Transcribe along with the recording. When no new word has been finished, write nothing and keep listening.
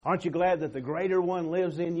Aren't you glad that the greater one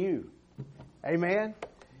lives in you? Amen?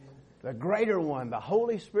 The greater one, the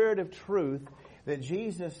Holy Spirit of truth that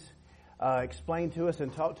Jesus explained to us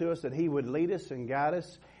and taught to us that He would lead us and guide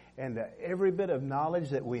us into every bit of knowledge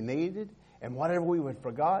that we needed. And whatever we had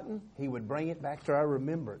forgotten, He would bring it back to our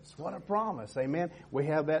remembrance. What a promise. Amen? We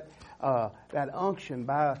have that unction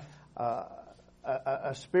by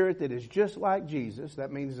a Spirit that is just like Jesus.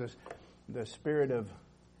 That means the Spirit of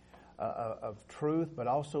truth, but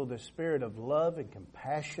also the Spirit of love and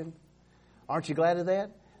compassion. Aren't you glad of that?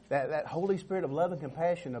 That Holy Spirit of love and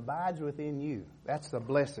compassion abides within you. That's the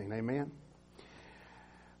blessing. Amen.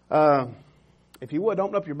 If you would,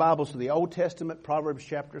 open up your Bibles to the Old Testament, Proverbs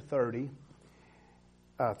chapter 13,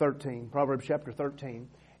 Proverbs chapter 13,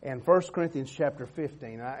 and 1 Corinthians chapter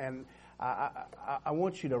 15. I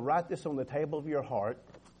want you to write this on the table of your heart.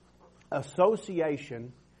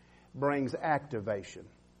 Association brings activation.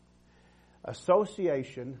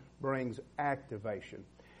 Association brings activation.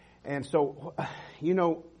 And so, you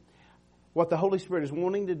know, what the Holy Spirit is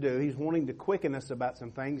wanting to do, He's wanting to quicken us about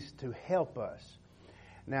some things to help us.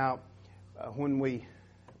 Now, when we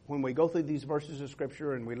go through these verses of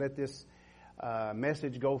Scripture and we let this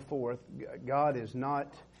message go forth, God is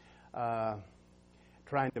not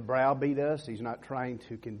trying to browbeat us. He's not trying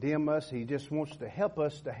to condemn us. He just wants to help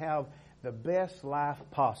us to have the best life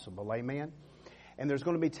possible. Amen? And there's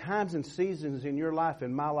going to be times and seasons in your life,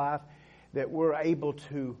 in my life, that we're able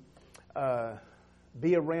to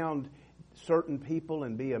be around certain people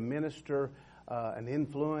and be a minister, an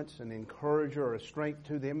influence, an encourager, or a strength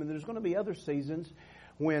to them. And there's going to be other seasons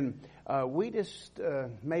when we just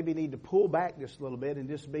maybe need to pull back just a little bit and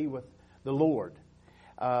just be with the Lord.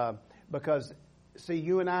 Because, see,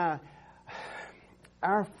 you and I,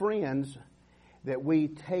 our friends that we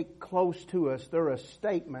take close to us, they're a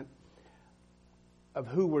statement of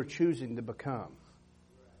who we're choosing to become.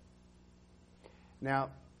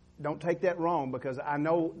 Now, don't take that wrong, because I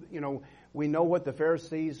know, we know what the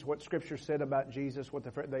Pharisees, what Scripture said about Jesus.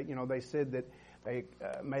 They said that they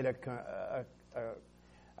made a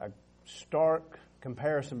stark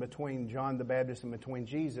comparison between John the Baptist and between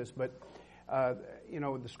Jesus. But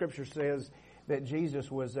the Scripture says that Jesus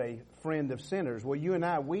was a friend of sinners. Well, you and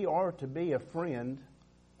I, we are to be a friend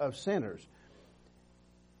of sinners.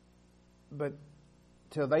 But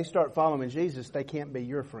till they start following Jesus, they can't be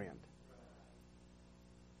your friend.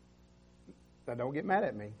 Now, don't get mad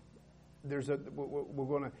at me. We're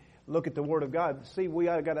going to look at the Word of God. See, we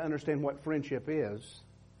got to understand what friendship is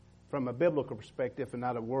from a biblical perspective and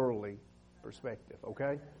not a worldly perspective.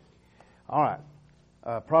 Okay? All right.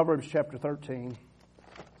 Proverbs chapter 13,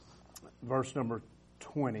 verse number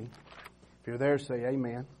 20. If you're there, say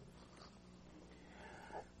amen.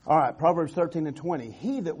 All right. Proverbs 13 and 20.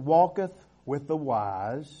 He that walketh with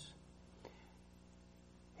wise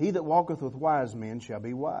men shall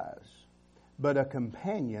be wise, but a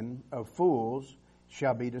companion of fools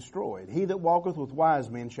shall be destroyed. He that walketh with wise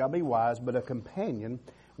men shall be wise, but a companion,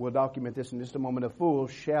 we'll document this in just a moment, of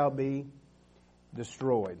fools shall be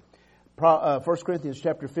destroyed. 1 Corinthians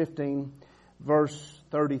chapter 15, verse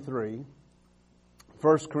 33.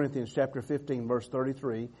 1 Corinthians chapter 15, verse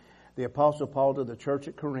 33. The Apostle Paul to the church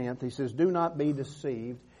at Corinth, he says, "Do not be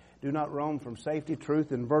deceived. Do not roam from safety,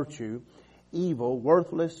 truth, and virtue. Evil,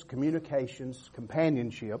 worthless communications,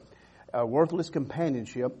 companionship,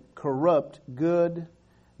 corrupt good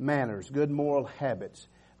manners, good moral habits."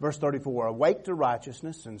 Verse 34, "Awake to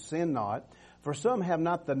righteousness and sin not, for some have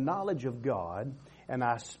not the knowledge of God, and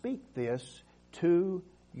I speak this to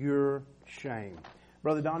your shame."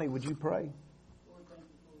 Brother Donnie, would you pray? Lord, thank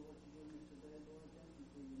you for what you're giving us today, Lord. Thank you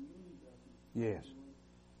for your many blessings. Yes.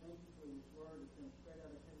 Thank you for this word that's been spread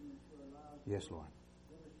out of heaven into our lives. Yes, Lord.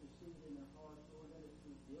 Let us receive it in our hearts, Lord. Let us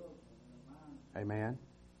be built in our minds. Amen.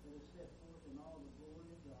 Let us set forth in all the glory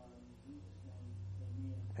of God. In Jesus' name,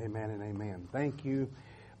 amen. Amen and amen. Thank you,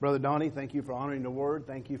 Brother Donnie. Thank you for honoring the Word.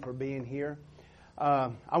 Thank you for being here.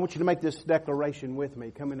 I want you to make this declaration with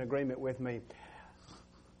me. Come in agreement with me.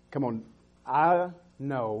 Come on. I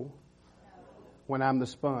know when I'm the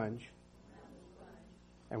sponge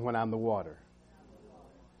and when I'm the water.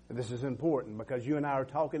 This is important because you and I are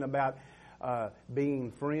talking about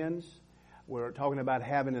being friends. We're talking about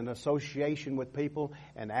having an association with people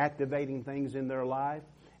and activating things in their life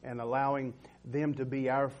and allowing them to be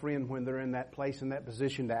our friend when they're in that place, in that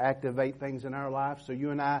position to activate things in our life. So you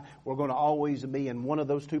and I, we're going to always be in one of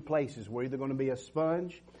those two places. We're either going to be a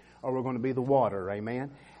sponge or we're going to be the water.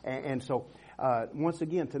 Amen? And so, once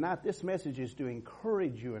again, tonight this message is to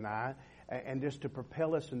encourage you and I and just to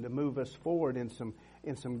propel us and to move us forward in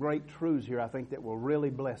some great truths here, I think, that will really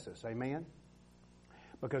bless us. Amen?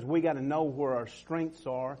 because we got to know where our strengths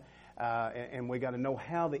are, and we got to know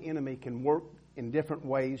how the enemy can work in different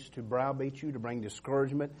ways to browbeat you, to bring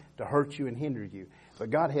discouragement, to hurt you and hinder you. But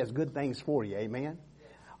God has good things for you. Amen?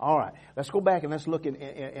 All right. Let's go back and let's look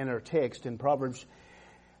in our text in Proverbs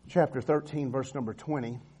chapter 13, verse number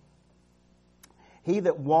 20. He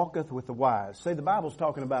that walketh with the wise. See, the Bible's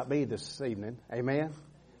talking about me this evening. Amen?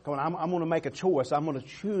 Come on, I'm going to make a choice. I'm going to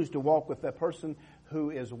choose to walk with that person who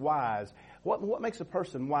is wise. What makes a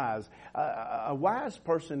person wise? A wise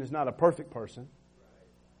person is not a perfect person,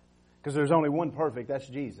 because there's only one perfect, that's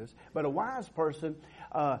Jesus. But a wise person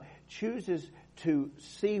chooses to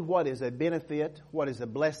see what is a benefit, what is a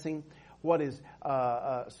blessing, what is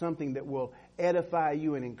something that will edify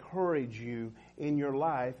you and encourage you in your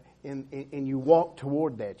life, and you walk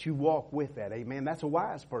toward that. You walk with that. Amen. That's a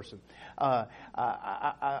wise person.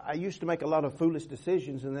 I used to make a lot of foolish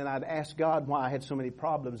decisions, and then I'd ask God why I had so many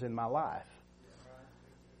problems in my life.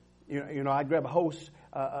 You know, I'd grab a host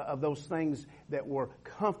of those things that were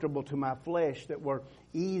comfortable to my flesh, that were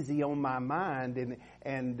easy on my mind,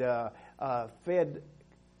 and fed.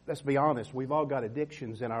 Let's be honest, we've all got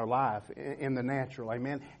addictions in our life, in the natural,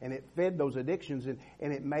 amen? And it fed those addictions,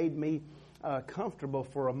 and it made me comfortable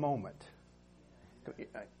for a moment.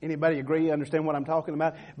 Anybody agree, understand what I'm talking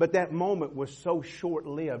about? But that moment was so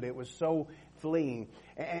short-lived. It was so fleeting.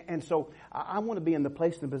 And so I want to be in the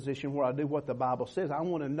place and position where I do what the Bible says. I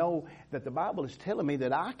want to know that the Bible is telling me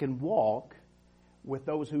that I can walk with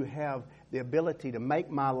those who have the ability to make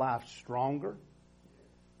my life stronger,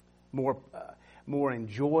 more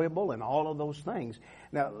enjoyable, and all of those things.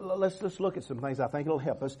 Now, let's look at some things. I think it'll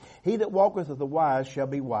help us. He that walketh with the wise shall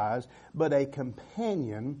be wise, but a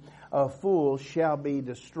companion of fools shall be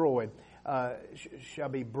destroyed, shall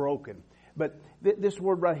be broken. But this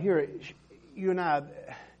word right here, you and I,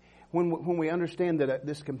 when we understand that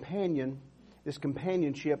this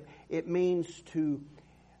companionship, it means to,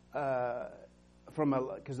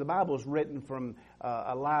 because the Bible is written from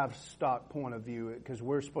a livestock point of view, because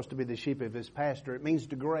we're supposed to be the sheep of His pasture. It means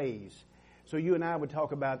to graze. So you and I would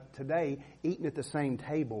talk about today eating at the same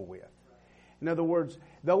table with. In other words,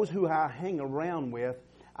 those who I hang around with,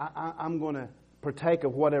 I'm going to partake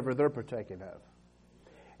of whatever they're partaking of.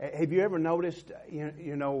 Have you ever noticed,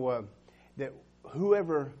 that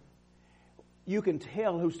whoever, you can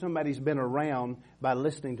tell who somebody's been around by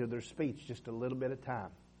listening to their speech just a little bit of time.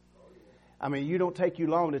 I mean, you don't take you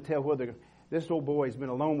long to tell whether this old boy's been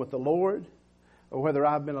alone with the Lord or whether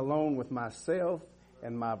I've been alone with myself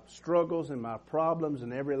and my struggles and my problems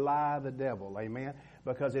and every lie of the devil. Amen?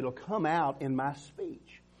 Because it'll come out in my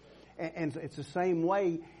speech. And it's the same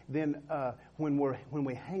way then when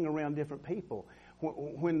we hang around different people.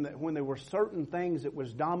 When there were certain things that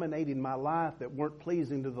was dominating my life that weren't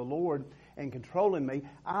pleasing to the Lord and controlling me,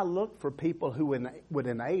 I looked for people who would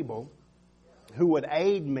enable, who would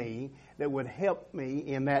aid me, that would help me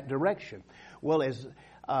in that direction. Well, as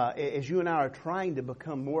you and I are trying to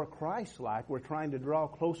become more Christ-like, we're trying to draw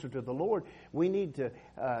closer to the Lord, we need to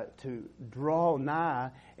draw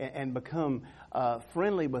nigh and become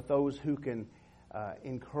friendly with those who can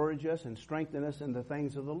encourage us and strengthen us in the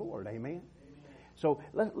things of the Lord. Amen? So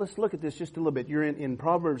let's look at this just a little bit. You're in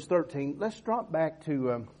Proverbs 13. Let's drop back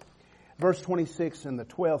to verse 26 in the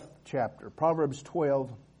 12th chapter. Proverbs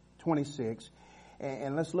 12:26.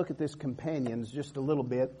 And let's look at this companions just a little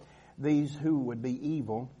bit. These who would be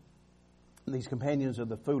evil, these companions of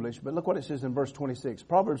the foolish. But look what it says in verse 26.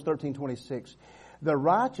 Proverbs 13:26. The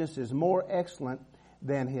righteous is more excellent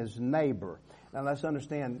than his neighbor. Now let's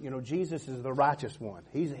understand, Jesus is the righteous one.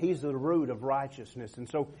 He's the root of righteousness. And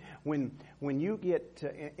so when you get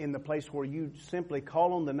in the place where you simply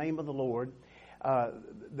call on the name of the Lord,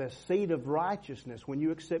 the seed of righteousness, when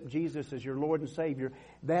you accept Jesus as your Lord and Savior,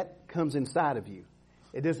 that comes inside of you.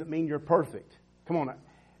 It doesn't mean you're perfect. Come on.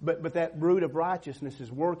 But that root of righteousness is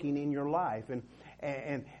working in your life.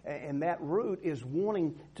 And that root is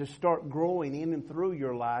wanting to start growing in and through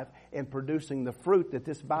your life and producing the fruit that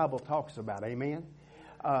this Bible talks about. Amen?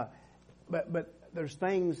 But there's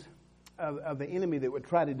things of the enemy that would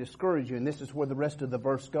try to discourage you, and this is where the rest of the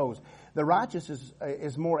verse goes. The righteous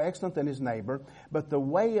is more excellent than his neighbor, but the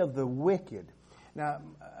way of the wicked. Now,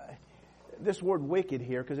 this word wicked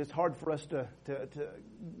here, because it's hard for us to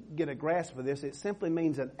get a grasp of this, it simply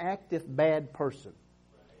means an active bad person.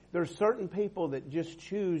 There's certain people that just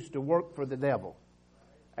choose to work for the devil.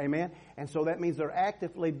 Amen? And so that means they're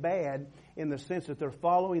actively bad in the sense that they're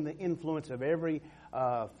following the influence of every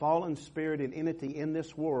fallen spirit and entity in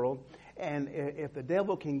this world. And if the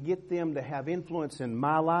devil can get them to have influence in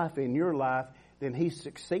my life, in your life, then he's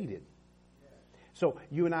succeeded. So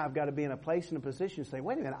you and I have got to be in a place and a position to say,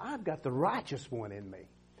 wait a minute, I've got the righteous one in me.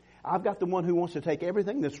 I've got the one who wants to take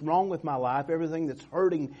everything that's wrong with my life, everything that's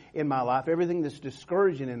hurting in my life, everything that's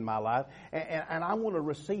discouraging in my life, and I want to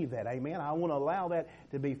receive that. Amen. I want to allow that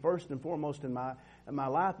to be first and foremost in my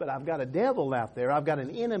life. But I've got a devil out there. I've got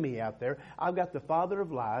an enemy out there. I've got the father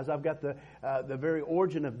of lies. I've got the very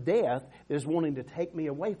origin of death that is wanting to take me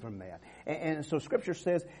away from that. And so Scripture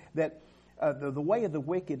says that the way of the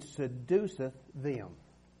wicked seduceth them.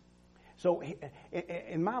 So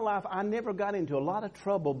in my life, I never got into a lot of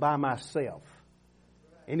trouble by myself.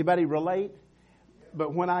 Anybody relate?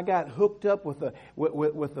 But when I got hooked up with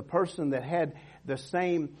the person that had the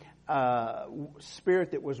same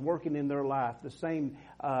spirit that was working in their life, the same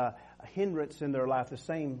hindrance in their life, the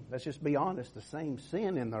same, let's just be honest, the same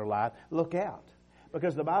sin in their life, look out.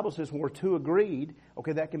 Because the Bible says when we're two agreed,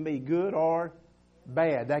 okay, that can be good or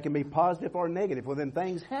bad. That can be positive or negative. Well, then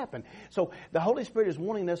things happen. So the Holy Spirit is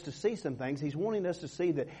wanting us to see some things. He's wanting us to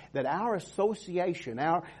see that our association,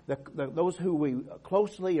 those who we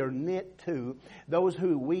closely are knit to, those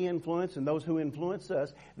who we influence and those who influence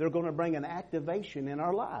us, they're going to bring an activation in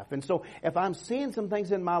our life. And so if I'm seeing some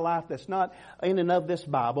things in my life that's not in and of this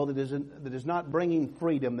Bible, that is not bringing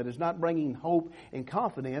freedom, that is not bringing hope and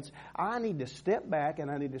confidence, I need to step back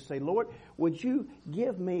and I need to say, Lord, would you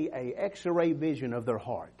give me a X-ray vision of their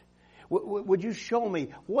heart? Would you show me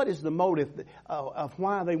what is the motive of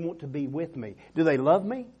why they want to be with me? Do they love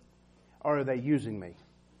me or are they using me?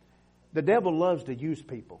 The devil loves to use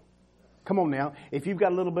people. Come on now. If you've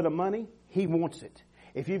got a little bit of money, he wants it.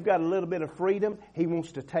 If you've got a little bit of freedom, he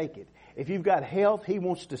wants to take it. If you've got health, he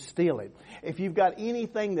wants to steal it. If you've got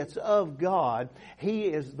anything that's of God, he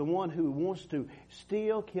is the one who wants to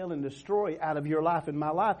steal, kill, and destroy out of your life and my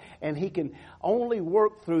life. And he can only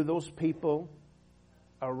work through those people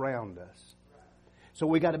around us. So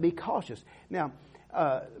we got to be cautious. Now,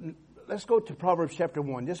 let's go to Proverbs chapter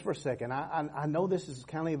 1 just for a second. I know this is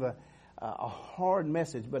kind of a hard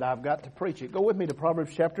message, but I've got to preach it. Go with me to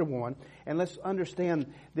Proverbs chapter 1, and let's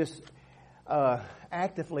understand this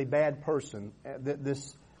actively bad person,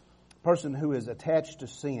 this person who is attached to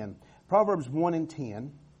sin. Proverbs 1 and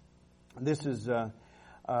 10, this is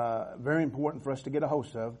very important for us to get a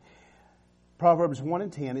hold of. Proverbs 1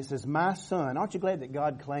 and 10, it says, my son, aren't you glad that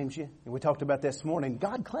God claims you? And we talked about this morning.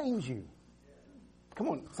 God claims you. Come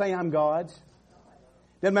on, say I'm God's.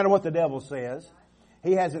 Doesn't matter what the devil says.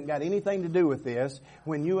 He hasn't got anything to do with this.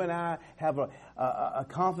 When you and I have a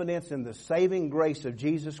confidence in the saving grace of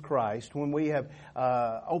Jesus Christ, when we have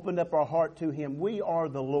opened up our heart to Him, we are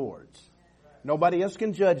the Lord's. Nobody else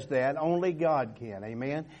can judge that. Only God can.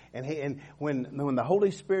 Amen? And when the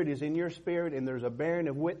Holy Spirit is in your spirit and there's a bearing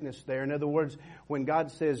of witness there, in other words, when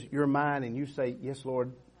God says, you're mine, and you say, yes,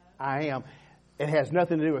 Lord, I am, it has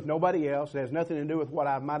nothing to do with nobody else. It has nothing to do with what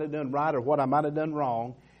I might have done right or what I might have done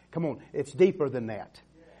wrong. Come on, it's deeper than that.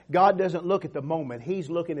 God doesn't look at the moment. He's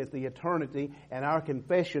looking at the eternity and our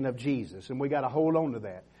confession of Jesus. And we got to hold on to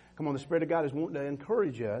that. Come on, the Spirit of God is wanting to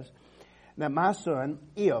encourage us. Now, my son,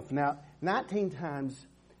 if. Now, 19 times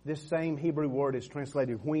this same Hebrew word is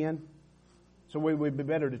translated when. So we would be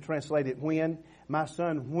better to translate it when. My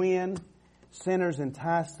son, when sinners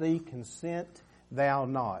entice thee, consent thou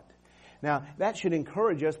not. Now, that should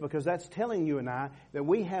encourage us because that's telling you and I that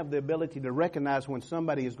we have the ability to recognize when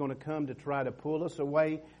somebody is going to come to try to pull us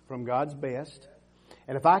away from God's best.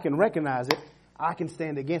 And if I can recognize it, I can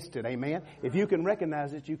stand against it. Amen? If you can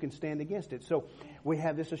recognize it, you can stand against it. So we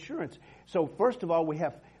have this assurance. So first of all, we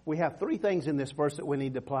have three things in this verse that we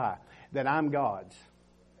need to apply. That I'm God's.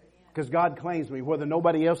 Because God claims me, whether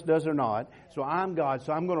nobody else does or not. So I'm God.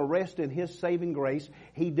 So I'm going to rest in His saving grace.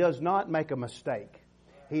 He does not make a mistake.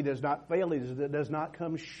 He does not fail. He does not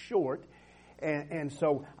come short. And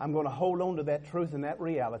so I'm going to hold on to that truth and that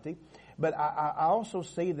reality. But I also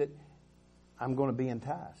see that I'm going to be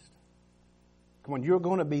enticed. Come on, you're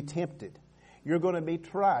going to be tempted. You're going to be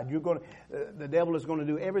tried. The devil is going to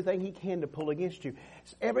do everything he can to pull against you.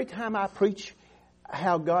 Every time I preach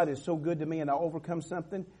how God is so good to me and I overcome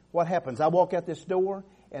something, what happens? I walk out this door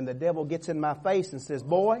and the devil gets in my face and says,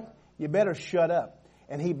 boy, you better shut up.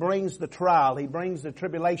 And he brings the trial, he brings the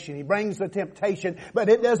tribulation, he brings the temptation, but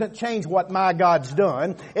it doesn't change what my God's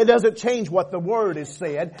done. It doesn't change what the Word has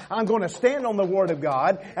said. I'm going to stand on the Word of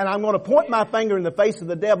God, and I'm going to point my finger in the face of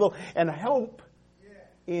the devil and hope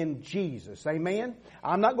in Jesus. Amen?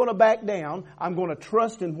 I'm not going to back down. I'm going to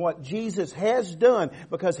trust in what Jesus has done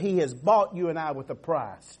because He has bought you and I with a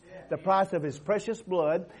price. The price of His precious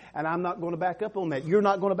blood, and I'm not going to back up on that. You're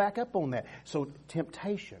not going to back up on that. So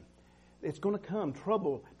temptation. It's going to come.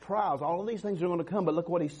 Trouble, trials, all of these things are going to come. But look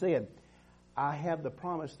what He said. I have the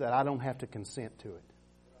promise that I don't have to consent to it.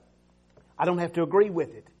 I don't have to agree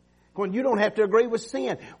with it. When you don't have to agree with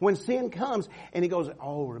sin. When sin comes and he goes,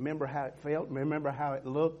 oh, remember how it felt? Remember how it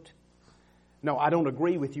looked? No, I don't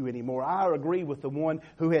agree with you anymore. I agree with the one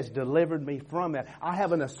who has delivered me from that. I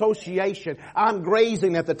have an association. I'm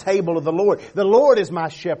grazing at the table of the Lord. The Lord is my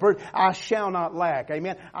shepherd. I shall not lack.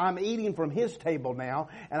 Amen. I'm eating from His table now,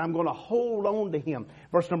 and I'm going to hold on to Him.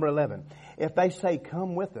 Verse number 11. If they say,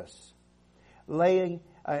 come with us,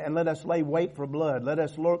 and let us lay wait for blood. Let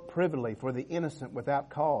us lurk privily for the innocent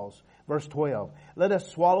without cause. Verse 12. Let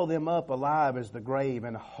us swallow them up alive as the grave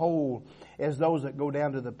and whole as those that go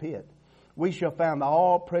down to the pit. We shall find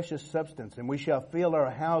all precious substance, and we shall fill our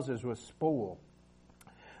houses with spoil.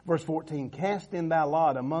 Verse 14. Cast in thy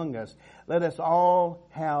lot among us. Let us all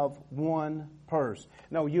have one purse.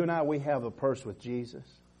 No, you and I, we have a purse with Jesus.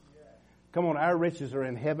 Come on, our riches are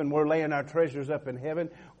in heaven. We're laying our treasures up in heaven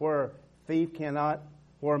where thief cannot,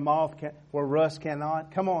 where where rust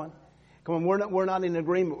cannot. Come on. We're not in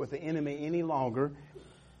agreement with the enemy any longer.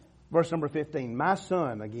 Verse number 15. My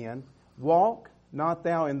son, again, walk not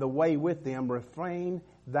thou in the way with them, refrain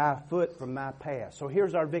thy foot from thy path. So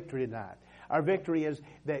here's our victory tonight. Our victory is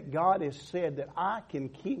that God has said that I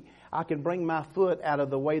can bring my foot out of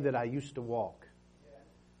the way that I used to walk.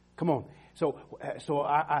 Come on. So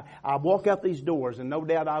I walk out these doors, and no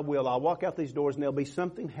doubt I will. I'll walk out these doors, and there'll be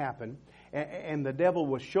something happen, and the devil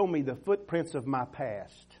will show me the footprints of my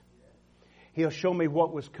past. He'll show me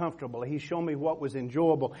what was comfortable. He'll show me what was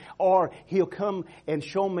enjoyable. Or He'll come and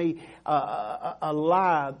show me a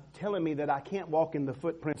lie telling me that I can't walk in the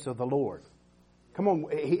footprints of the Lord. Come on,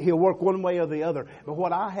 He'll work one way or the other. But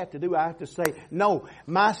what I have to do, I have to say, no,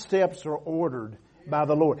 my steps are ordered by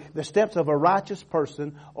the Lord. The steps of a righteous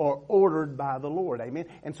person are ordered by the Lord. Amen.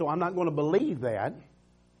 And so I'm not going to believe that.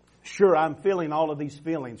 Sure, I'm feeling all of these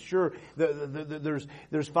feelings. Sure,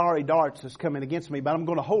 there's fiery darts that's coming against me, but I'm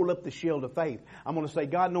going to hold up the shield of faith. I'm going to say,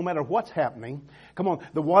 God, no matter what's happening, come on,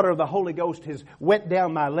 the water of the Holy Ghost has wet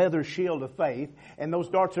down my leather shield of faith, and those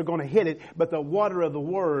darts are going to hit it, but the water of the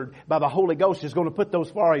Word by the Holy Ghost is going to put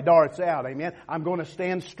those fiery darts out. Amen. I'm going to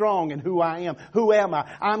stand strong in who I am. Who am I?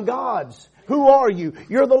 I'm God's. Who are you?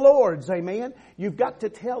 You're the Lord's. Amen. You've got to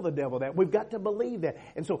tell the devil that. We've got to believe that.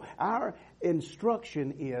 And so our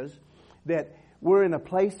instruction is that we're in a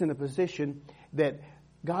place, in a position that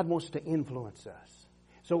God wants to influence us.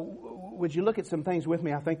 So would you look at some things with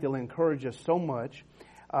me? I think they'll encourage us so much.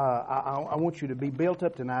 I want you to be built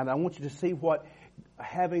up tonight. I want you to see what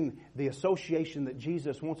having the association that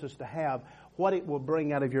Jesus wants us to have, what it will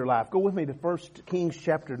bring out of your life. Go with me to 1 Kings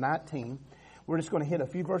chapter 19. We're just going to hit a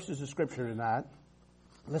few verses of Scripture tonight.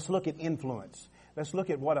 Let's look at influence. Let's look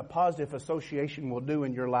at what a positive association will do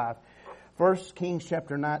in your life. 1 Kings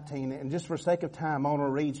chapter 19, and just for sake of time, I want to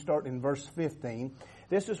read starting in verse 15.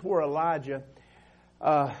 This is where Elijah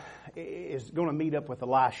is going to meet up with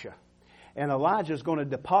Elisha. And Elijah is going to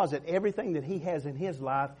deposit everything that he has in his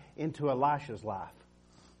life into Elisha's life.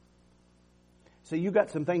 So you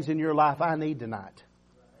got some things in your life I need tonight.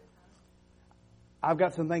 I've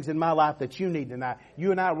got some things in my life that you need tonight.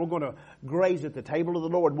 You and I, we're going to graze at the table of the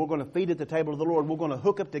Lord. We're going to feed at the table of the Lord. We're going to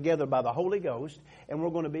hook up together by the Holy Ghost, and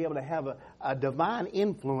we're going to be able to have a divine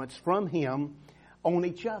influence from Him on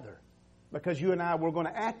each other. Because you and I, we're going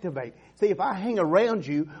to activate. See, if I hang around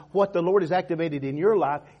you, what the Lord has activated in your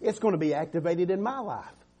life, it's going to be activated in my life.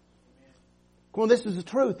 Well, this is the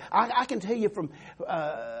truth. I can tell you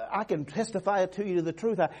I can testify to you to the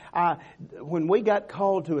truth. When we got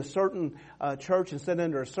called to a certain church and sat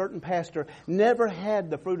under a certain pastor, never had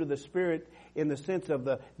the fruit of the Spirit in the sense of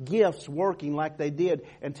the gifts working like they did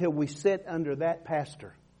until we sat under that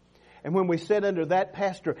pastor. And when we sat under that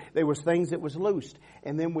pastor, there was things that was loosed.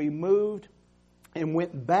 And then we moved and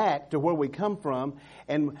went back to where we come from.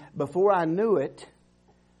 And before I knew it,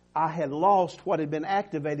 I had lost what had been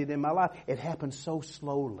activated in my life. It happened so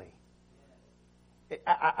slowly.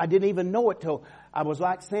 I didn't even know it till I was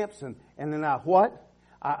like Samson. And then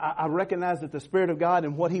I recognized that the Spirit of God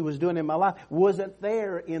and what He was doing in my life wasn't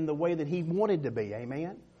there in the way that He wanted to be.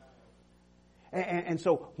 Amen? And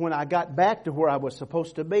so when I got back to where I was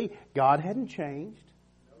supposed to be, God hadn't changed.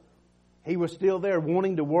 He was still there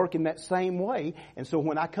wanting to work in that same way. And so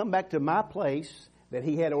when I come back to my place that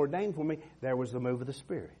He had ordained for me, there was the move of the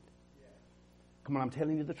Spirit. Come on, I'm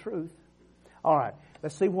telling you the truth. All right,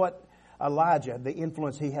 let's see what Elijah, the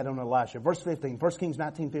influence he had on Elisha. Verse 15, 1 Kings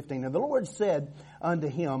 19:15. And the Lord said unto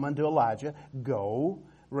Elijah, Go,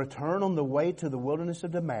 return on the way to the wilderness of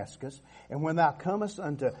Damascus, and when thou comest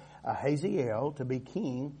unto Hazael to be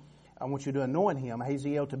king, I want you to anoint him,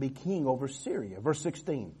 Hazael, to be king over Syria. Verse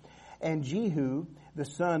 16. And Jehu, the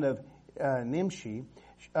son of Nimshi,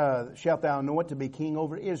 shalt thou anoint to be king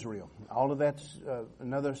over Israel. All of that's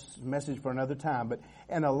another message for another time.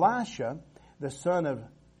 And Elisha, the son of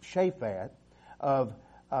Shaphat, of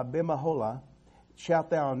Abimaholah, shalt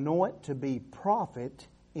thou anoint to be prophet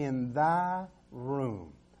in thy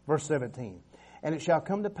room. Verse 17. And it shall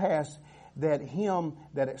come to pass that him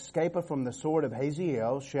that escapeth from the sword of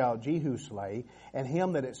Hazael shall Jehu slay, and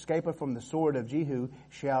him that escapeth from the sword of Jehu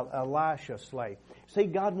shall Elisha slay. See,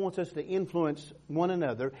 God wants us to influence one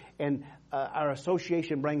another, and our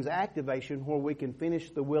association brings activation where we can finish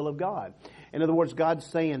the will of God. In other words, God's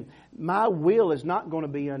saying, my will is not going to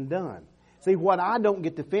be undone. See, what I don't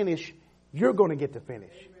get to finish, you're going to get to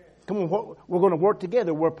finish. Come on, we're going to work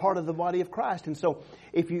together. We're part of the body of Christ. And so,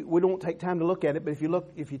 we don't take time to look at it, but if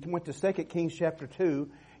you went to 2 Kings chapter 2,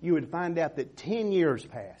 you would find out that 10 years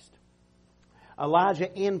passed.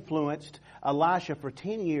 Elijah influenced Elisha for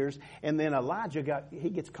 10 years, and then Elijah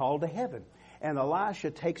gets called to heaven. And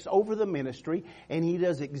Elisha takes over the ministry, and he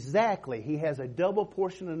does he has a double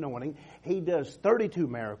portion anointing. He does 32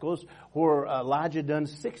 miracles, where Elijah done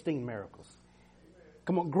 16 miracles.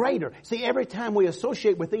 Come on, greater. See, every time we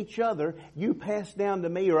associate with each other, you pass down to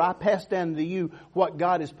me or I pass down to you what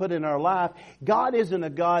God has put in our life. God isn't a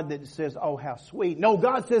God that says, oh, how sweet. No,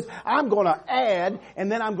 God says, I'm going to add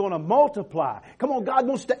and then I'm going to multiply. Come on, God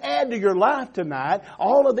wants to add to your life tonight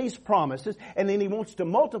all of these promises, and then He wants to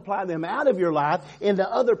multiply them out of your life into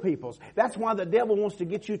other people's. That's why the devil wants to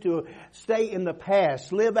get you to stay in the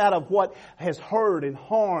past, live out of what has hurt and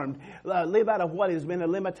harmed, live out of what has been a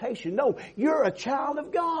limitation. No, you're a child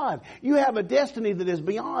of God. You have a destiny that is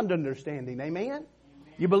beyond understanding. Amen?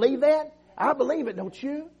 You believe that? I believe it, don't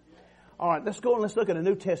you? All right, let's go and let's look at a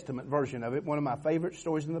New Testament version of it. One of my favorite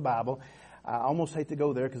stories in the Bible. I almost hate to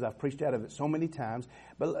go there because I've preached out of it so many times.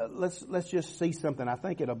 But let's just see something. I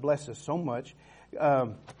think it'll bless us so much.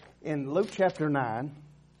 In Luke chapter 9,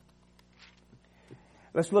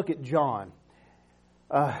 let's look at John.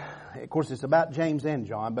 Of course, it's about James and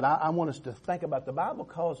John, but I want us to think about the Bible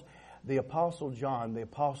calls the Apostle John the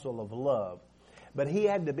apostle of love. But he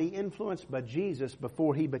had to be influenced by Jesus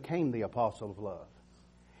before he became the apostle of love.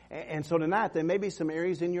 And so tonight, there may be some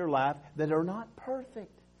areas in your life that are not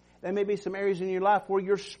perfect. There may be some areas in your life where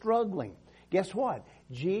you're struggling. Guess what?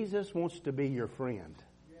 Jesus wants to be your friend.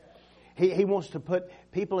 He wants to put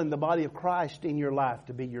people in the body of Christ in your life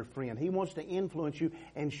to be your friend. He wants to influence you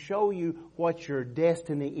and show you what your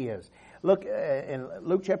destiny is. Look in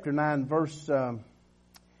Luke chapter 9, verse...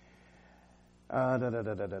 But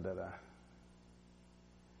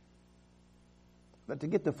to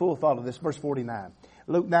get the full thought of this, verse 49.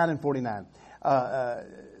 Luke 9 and 49.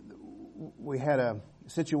 We had a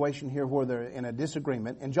situation here where they're in a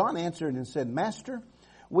disagreement. And John answered and said, Master,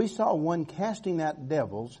 we saw one casting out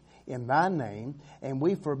devils in thy name, and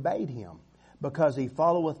we forbade him, because he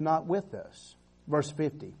followeth not with us. Verse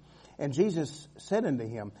 50. And Jesus said unto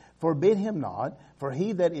him, Forbid him not, for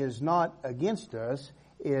he that is not against us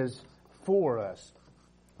is for us.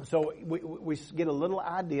 So we get a little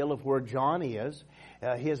idea of where John is.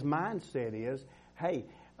 His mindset is, hey,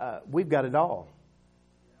 we've got it all.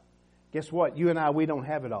 Guess what? You and I, we don't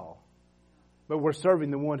have it all. But we're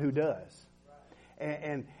serving the one who does.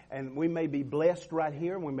 And we may be blessed right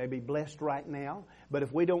here, we may be blessed right now, but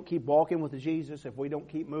if we don't keep walking with Jesus, if we don't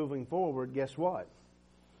keep moving forward, guess what?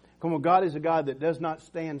 Come on, God is a God that does not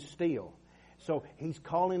stand still. So He's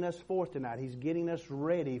calling us forth tonight. He's getting us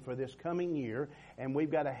ready for this coming year, and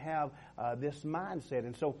we've got to have this mindset.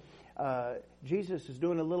 And so Jesus is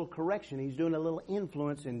doing a little correction. He's doing a little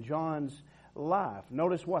influence in John's life.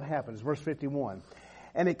 Notice what happens, verse 51.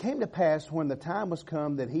 And it came to pass when the time was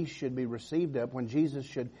come that he should be received up, when Jesus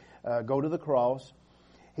should go to the cross,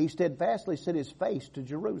 he steadfastly set his face to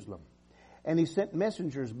Jerusalem. And he sent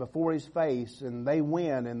messengers before his face, and they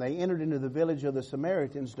went, and they entered into the village of the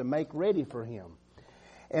Samaritans to make ready for him.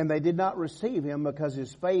 And they did not receive him, because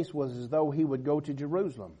his face was as though he would go to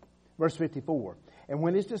Jerusalem. Verse 54. And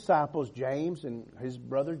when his disciples, James and his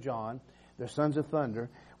brother John, the sons of thunder,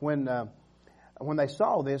 when they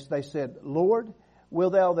saw this, they said, Lord, will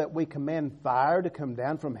thou that we command fire to come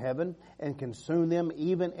down from heaven and consume them,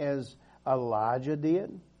 even as Elijah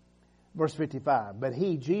did? Verse 55, but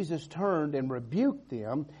he, Jesus, turned and rebuked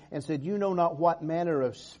them and said, you know not what manner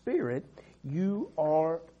of spirit you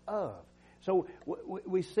are of. So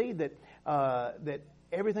we see that that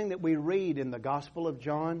everything that we read in the Gospel of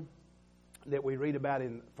John, that we read about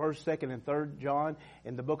in 1st, 2nd, and 3rd John,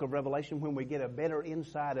 in the book of Revelation, when we get a better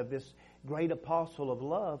insight of this great apostle of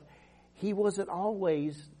love, he wasn't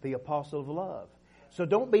always the apostle of love. So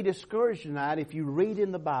don't be discouraged tonight if you read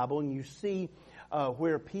in the Bible and you see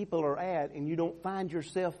where people are at and you don't find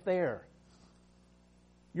yourself there.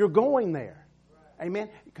 You're going there. Amen?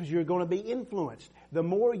 Because you're going to be influenced. The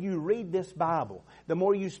more you read this Bible, the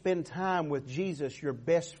more you spend time with Jesus, your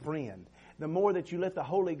best friend, the more that you let the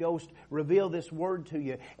Holy Ghost reveal this Word to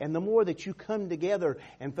you, and the more that you come together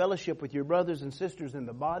and fellowship with your brothers and sisters in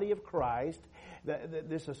the body of Christ,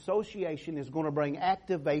 this association is going to bring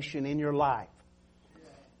activation in your life.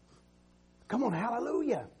 Come on,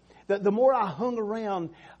 hallelujah. The more I hung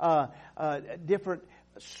around different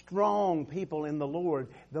strong people in the Lord,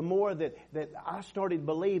 the more that I started to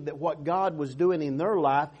believe that what God was doing in their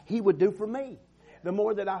life, He would do for me. The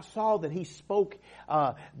more that I saw that He spoke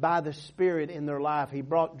by the Spirit in their life. He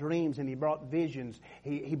brought dreams and He brought visions.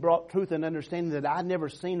 He brought truth and understanding that I'd never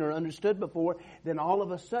seen or understood before. Then all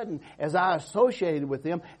of a sudden, as I associated with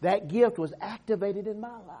them, that gift was activated in my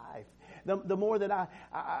life. The more that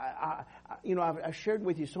I've shared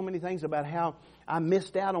with you so many things about how I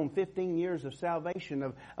missed out on 15 years of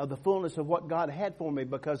salvation, of the fullness of what God had for me,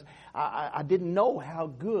 because I didn't know how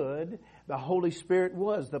good the Holy Spirit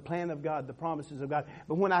was, the plan of God, the promises of God.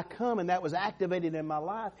 But when I come and that was activated in my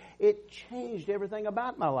life, it changed everything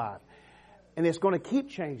about my life. And it's going to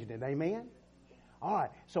keep changing it. Amen? All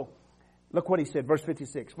right. So, look what He said, verse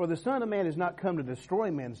 56. For the Son of Man has not come to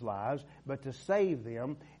destroy men's lives, but to save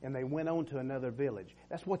them. And they went on to another village.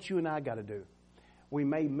 That's what you and I got to do. We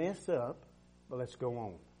may mess up, but let's go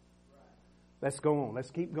on. Let's go on.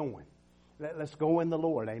 Let's keep going. Let's go in the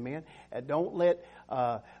Lord. Amen. Don't let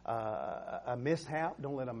a mishap,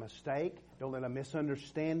 don't let a mistake, don't let a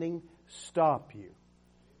misunderstanding stop you.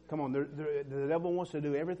 Come on, the devil wants to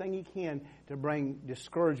do everything he can to bring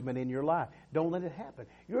discouragement in your life. Don't let it happen.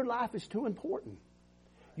 Your life is too important.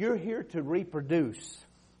 You're here to reproduce.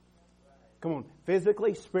 Come on,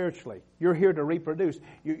 physically, spiritually. You're here to reproduce.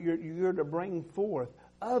 You're to bring forth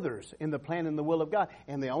others in the plan and the will of God.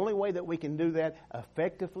 And the only way that we can do that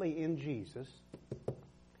effectively in Jesus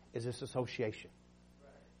is this association.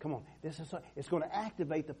 Come on, it's going to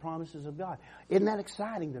activate the promises of God. Isn't that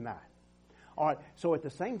exciting tonight? All right, so at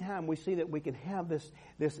the same time we see that we can have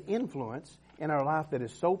this influence in our life that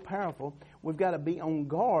is so powerful, we've got to be on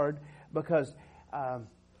guard, because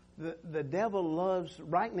the devil loves,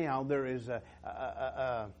 right now there is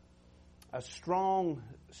a strong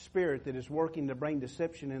spirit that is working to bring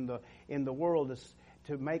deception in the world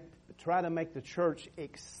to try to make the church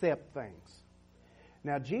accept things.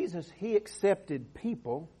 Now Jesus, He accepted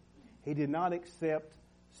people. He did not accept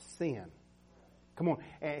sin. Come on.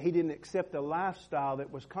 And He didn't accept a lifestyle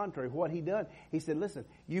that was contrary. What He done, He said, listen,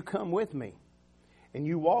 you come with me and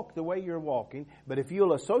you walk the way you're walking, but if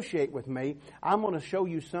you'll associate with me, I'm going to show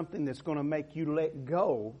you something that's going to make you let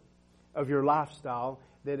go of your lifestyle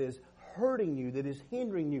that is hurting you, that is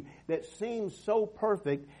hindering you, that seems so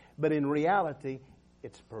perfect, but in reality,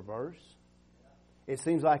 it's perverse. It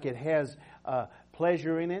seems like it has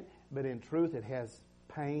pleasure in it, but in truth, it has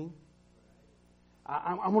pain.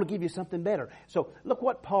 I'm going to give you something better. So look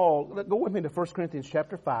what Paul, go with me to 1 Corinthians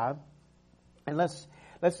chapter 5, and let's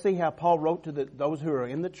see how Paul wrote to those who are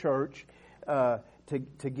in the church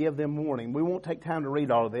to give them warning. We won't take time to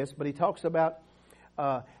read all of this, but he talks about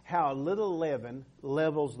how a little leaven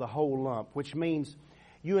levels the whole lump, which means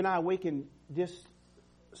you and I, we can just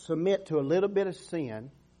submit to a little bit of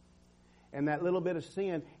sin, and that little bit of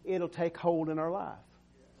sin, it'll take hold in our life.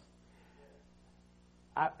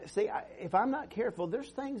 If I'm not careful, there's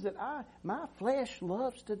things that my flesh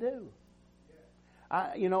loves to do.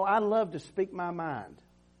 I love to speak my mind.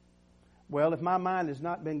 Well, if my mind has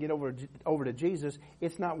not been get over to Jesus,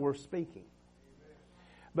 it's not worth speaking.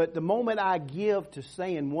 But the moment I give to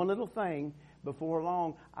saying one little thing, before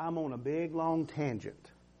long, I'm on a big, long tangent.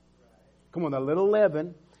 Come on, a little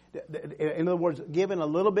leaven. In other words, giving a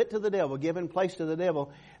little bit to the devil, giving place to the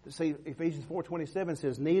devil. See, Ephesians 4:27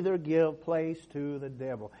 says, neither give place to the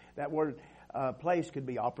devil. That word place could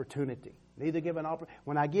be opportunity. Neither give an opportunity.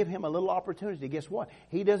 When I give him a little opportunity, guess what?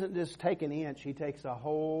 He doesn't just take an inch, he takes a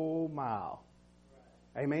whole mile.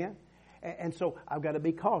 Amen? And so I've got to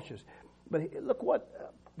be cautious. But look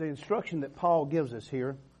what the instruction that Paul gives us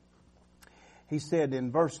here. He said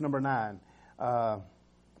in verse number 9,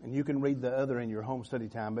 and you can read the other in your home study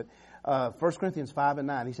time, but 1 Corinthians 5 and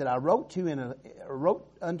 9, he said, I wrote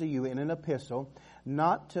unto you in an epistle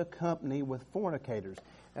not to company with fornicators.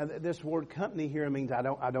 Now, this word company here means I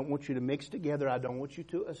don't want you to mix together. I don't want you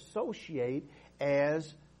to associate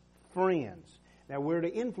as friends. Now, we're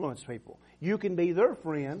to influence people. You can be their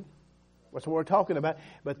friend. That's what we're talking about.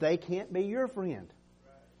 But they can't be your friend.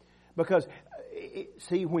 Because,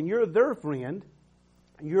 see, when you're their friend,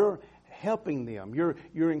 you're helping them.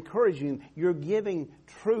 You're encouraging them. You're giving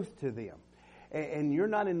truth to them. and you're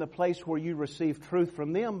not in the place where you receive truth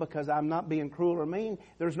from them because I'm not being cruel or mean,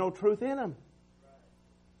 there's no truth in them.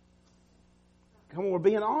 Come on, we're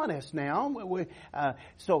being honest now.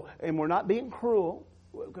 And we're not being cruel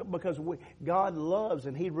because God loves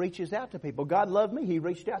and He reaches out to people. God loved me. He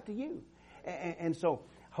reached out to you. And so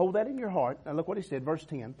hold that in your heart. Now look what He said, verse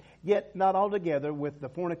 10. Yet not altogether with the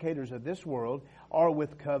fornicators of this world, or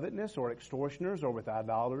with covetousness, or extortioners, or with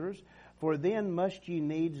idolaters, for then must ye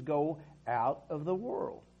needs go out of the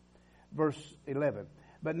world. Verse 11.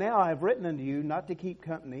 But now I have written unto you not to keep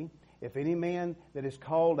company, if any man that is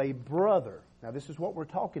called a brother. Now this is what we're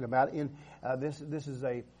talking about. This is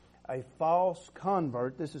a false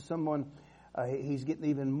convert. This is someone, he's getting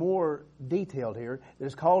even more detailed here, that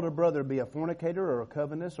is called a brother, be a fornicator, or a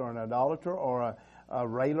covetous, or an idolater, or a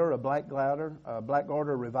railer, a blackguarder,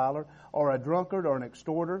 a reviler, or a drunkard, or an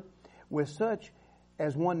extorter, with such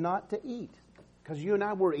as one not to eat. Because you and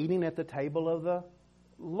I were eating at the table of the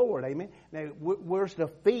Lord. Amen. Now, we're to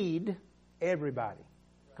feed everybody.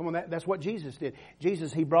 Come on, that's what Jesus did.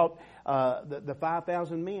 Jesus, He brought the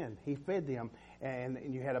 5,000 men. He fed them, and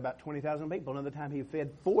you had about 20,000 people. Another time He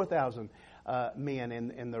fed 4,000 men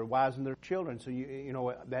and their wives and their children. So you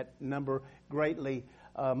know that number greatly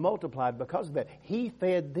multiplied because of that. He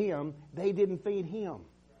fed them; they didn't feed Him.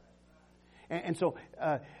 And so,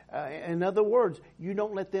 in other words, you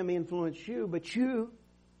don't let them influence you, but you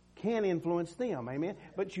can influence them. Amen.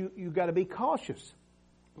 But you got to be cautious.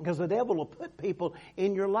 Because the devil will put people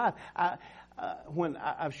in your life. When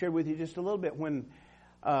I've shared with you just a little bit, when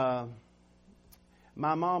my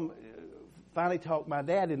mom finally talked my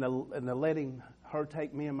dad into letting her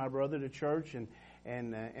take me and my brother to church,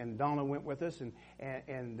 and Donna went with us, and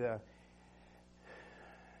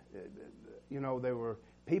you know, there were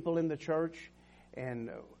people in the church, and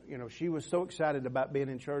you know, she was so excited about being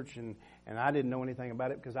in church, and I didn't know anything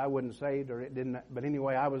about it because I wasn't saved, or it didn't. But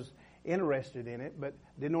anyway, I was interested in it, but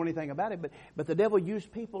didn't know anything about it. But the devil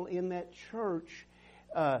used people in that church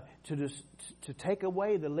to take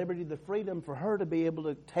away the liberty, the freedom for her to be able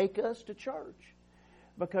to take us to church,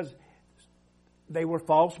 because they were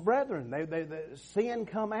false brethren. The sin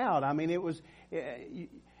come out. I mean, it was.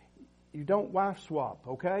 You don't wife swap,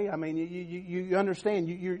 okay? I mean, you understand.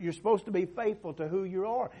 You're supposed to be faithful to who you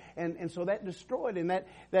are, and so that destroyed, and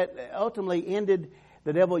that ultimately ended.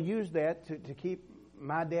 The devil used that to keep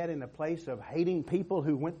my dad in a place of hating people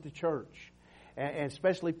who went to church, and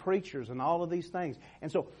especially preachers and all of these things.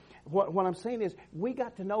 And so, what I'm saying is, we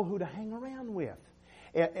got to know who to hang around with.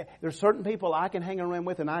 There's certain people I can hang around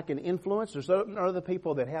with and I can influence. There's certain other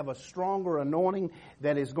people that have a stronger anointing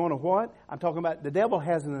that is going to what? I'm talking about the devil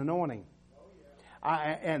has an anointing.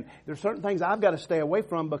 And there's certain things I've got to stay away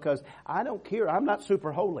from because I don't care. I'm not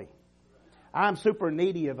super holy. I'm super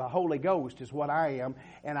needy of the Holy Ghost is what I am.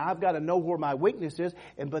 And I've got to know where my weakness is.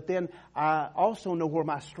 But then I also know where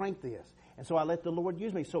my strength is. And so I let the Lord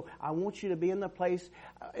use me. So I want you to be in the place.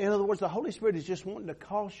 In other words, the Holy Spirit is just wanting to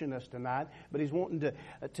caution us tonight, but He's wanting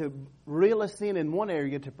to reel us in one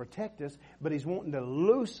area to protect us, but He's wanting to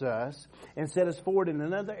loose us and set us forward in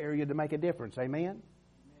another area to make a difference. Amen?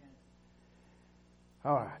 Amen.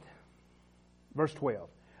 All right. Verse 12.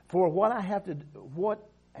 For what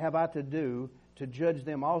have I to do to judge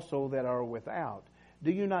them also that are without? Do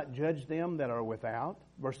you not judge them that are without?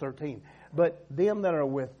 Verse 13. But them that are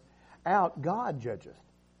without, God judgeth.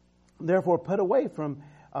 Therefore put away from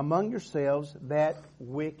among yourselves that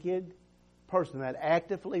wicked person, that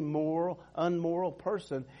actively unmoral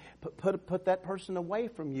person. Put that person away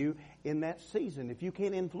from you in that season. If you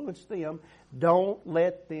can't influence them, don't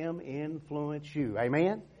let them influence you. Amen?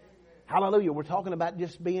 Amen. Hallelujah. We're talking about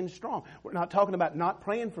just being strong. We're not talking about not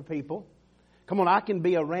praying for people. Come on, I can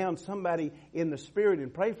be around somebody in the Spirit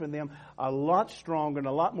and pray for them a lot stronger and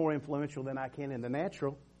a lot more influential than I can in the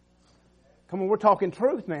natural. Come on, we're talking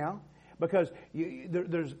truth now, because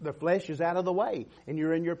the flesh is out of the way, and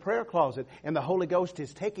you're in your prayer closet, and the Holy Ghost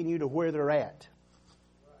is taking you to where they're at.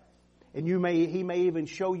 And He may even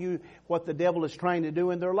show you what the devil is trying to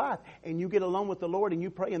do in their life. And you get alone with the Lord and you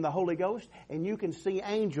pray in the Holy Ghost, and you can see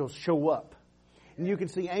angels show up. And you can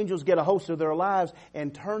see angels get a hold of their lives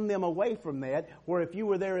and turn them away from that, where if you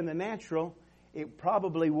were there in the natural, it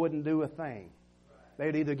probably wouldn't do a thing. They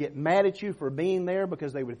would either get mad at you for being there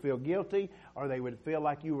because they would feel guilty, or they would feel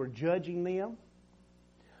like you were judging them.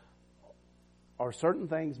 Or certain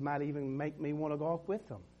things might even make me want to go off with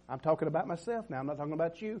them. I'm talking about myself now. I'm not talking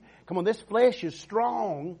about you. Come on, this flesh is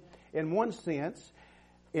strong in one sense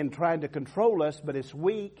in trying to control us, but it's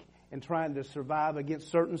weak in trying to survive against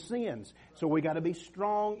certain sins. So we got to be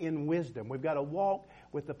strong in wisdom. We've got to walk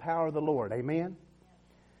with the power of the Lord. Amen?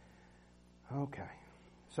 Okay.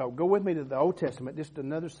 So go with me to the Old Testament, just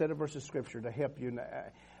another set of verses of Scripture to help you.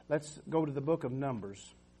 Let's go to the book of Numbers.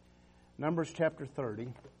 Numbers chapter 30.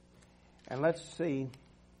 And let's see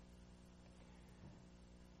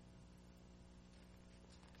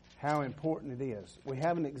how important it is. We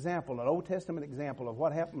have an example, an Old Testament example of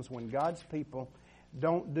what happens when God's people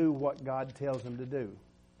don't do what God tells them to do.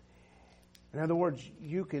 In other words,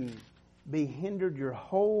 you can be hindered your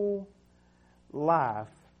whole life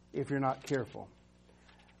if you're not careful.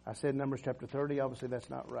 I said Numbers chapter 30. Obviously, that's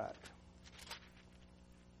not right.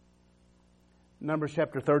 Numbers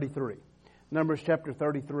chapter 33. Numbers chapter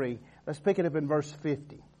 33. Let's pick it up in verse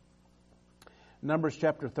 50. Numbers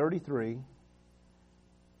chapter 33,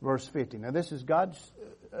 verse 50. Now, this is God's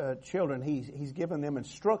children. He's given them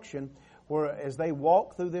instruction where as they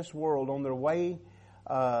walk through this world on their way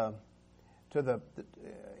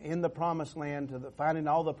in the promised land, finding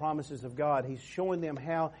all the promises of God, He's showing them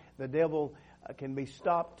how the devil can be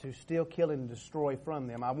stopped to steal, kill, and destroy from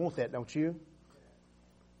them. I want that, don't you?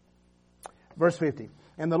 Verse 50.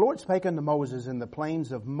 And the Lord spake unto Moses in the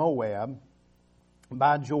plains of Moab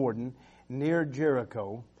by Jordan, near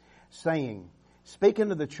Jericho, saying, Speak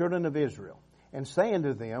unto the children of Israel, and say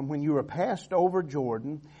unto them, When you are passed over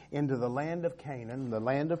Jordan into the land of Canaan, the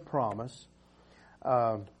land of promise,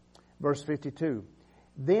 verse 52,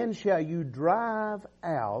 Then shall you drive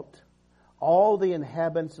out all the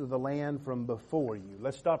inhabitants of the land from before you.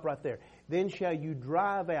 Let's stop right there. Then shall you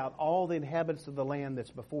drive out all the inhabitants of the land that's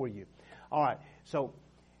before you. All right, so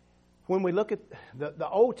when we look at the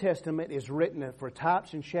Old Testament is written for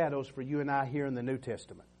types and shadows for you and I here in the New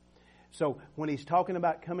Testament. So when he's talking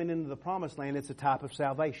about coming into the promised land, it's a type of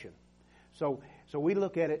salvation. So we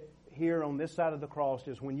look at it here on this side of the cross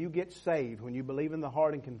is when you get saved, when you believe in the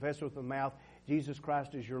heart and confess with the mouth Jesus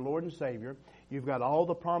Christ is your Lord and Savior, you've got all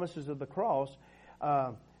the promises of the cross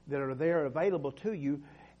that are there available to you,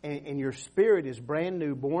 and your spirit is brand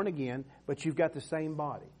new, born again, but you've got the same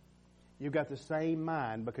body. You've got the same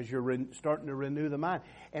mind because you're starting to renew the mind.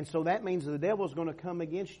 And so that means the devil's going to come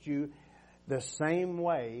against you the same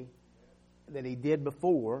way that he did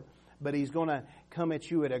before, but he's going to come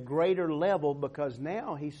at you at a greater level because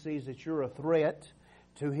now he sees that you're a threat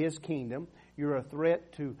to his kingdom. You're a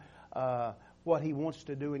threat to what he wants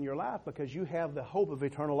to do in your life because you have the hope of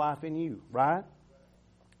eternal life in you, right?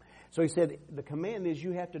 So he said the command is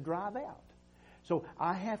you have to drive out. So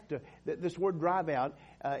I have to, this word drive out,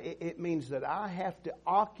 it means that I have to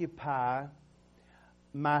occupy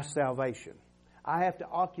my salvation. I have to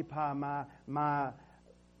occupy my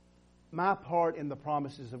part in the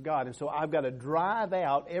promises of God. And so I've got to drive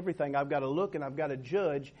out everything. I've got to look and I've got to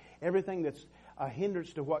judge everything that's a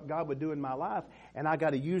hindrance to what God would do in my life, and I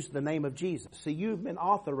got to use the name of Jesus. See, you've been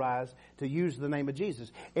authorized to use the name of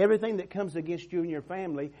Jesus. Everything that comes against you and your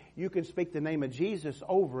family, you can speak the name of Jesus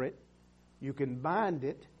over it. You can bind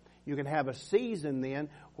it. You can have a season then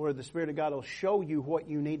where the Spirit of God will show you what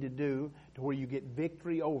you need to do to where you get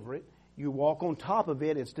victory over it. You walk on top of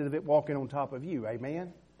it instead of it walking on top of you.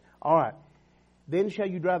 Amen? All right. Then shall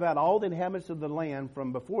you drive out all the inhabitants of the land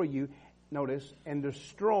from before you, notice, and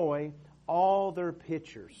destroy all their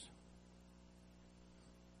pictures.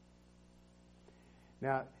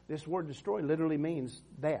 Now, this word destroy literally means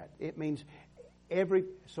that. It means every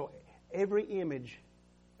image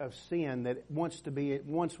of sin that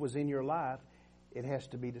once was in your life, it has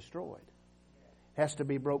to be destroyed. It has to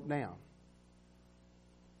be broke down.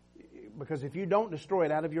 Because if you don't destroy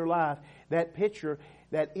it out of your life, that picture,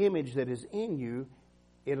 that image that is in you,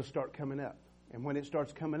 it'll start coming up. And when it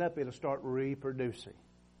starts coming up, it'll start reproducing.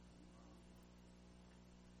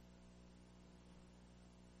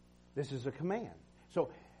 This is a command.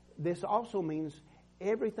 So this also means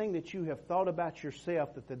everything that you have thought about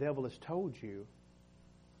yourself that the devil has told you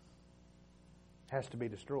has to be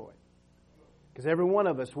destroyed. Because every one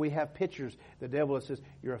of us, we have pictures. The devil says,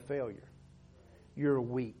 you're a failure. You're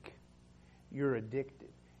weak. You're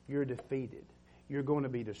addicted. You're defeated. You're going to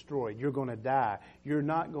be destroyed. You're going to die. You're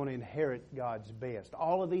not going to inherit God's best.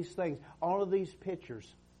 All of these things, all of these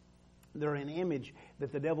pictures, they're an image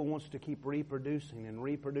that the devil wants to keep reproducing and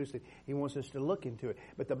reproducing. He wants us to look into it.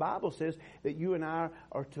 But the Bible says that you and I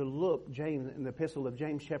are to look, James, in the epistle of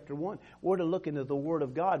James chapter 1, we're to look into the Word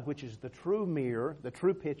of God, which is the true mirror, the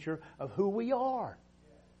true picture of who we are.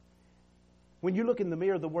 When you look in the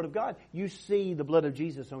mirror of the Word of God, you see the blood of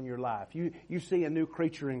Jesus on your life. You see a new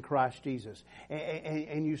creature in Christ Jesus.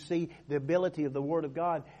 And you see the ability of the Word of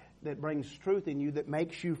God that brings truth in you that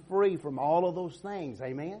makes you free from all of those things.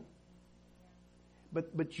 Amen?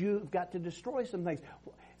 But you've got to destroy some things.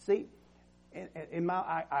 See,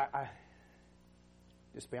 I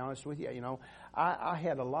just be honest with you, I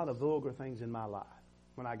had a lot of vulgar things in my life.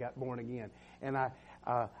 when I got born again. And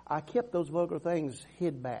I kept those vulgar things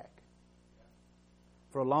hid back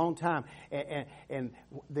for a long time. And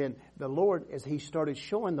then the Lord, as He started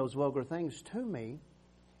showing those vulgar things to me,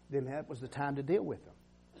 then that was the time to deal with them.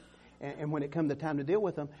 And when it come the time to deal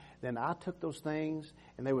with them, then I took those things,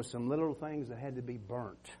 and there were some little things that had to be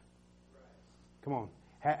burnt. Come on.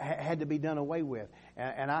 Had to be done away with.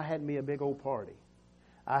 And I had me a big old party.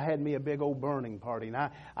 I had me a big old burning party. And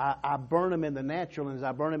I burned them in the natural, and as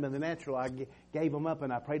I burned them in the natural, I gave them up,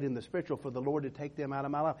 and I prayed in the spiritual for the Lord to take them out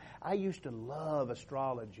of my life. I used to love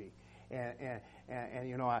astrology and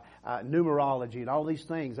you know, numerology and all these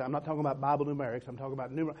things. I'm not talking about Bible numerics. I'm talking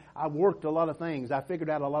about I worked a lot of things. I figured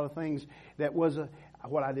out a lot of things that was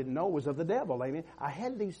what I didn't know was of the devil. Amen. I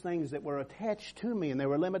had these things that were attached to me, and they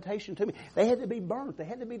were a limitation to me. They had to be burnt. They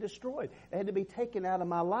had to be destroyed. They had to be taken out of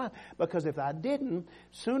my life, because if I didn't,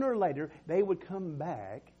 sooner or later they would come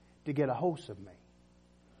back to get a hold of me.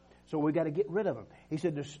 So we got to get rid of them. He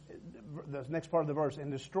said, the next part of the verse,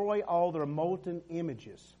 and destroy all their molten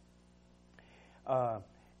images.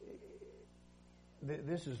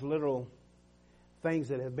 This is literal things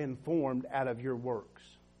that have been formed out of your works.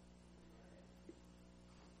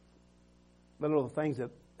 Little things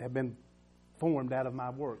that have been formed out of my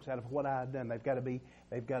works, out of what I have done. They've got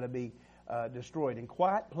to be destroyed, and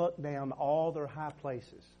quite pluck down all their high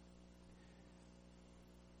places.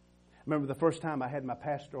 I remember the first time I had my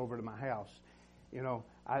pastor over to my house. You know,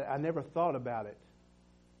 I never thought about it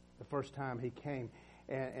the first time he came,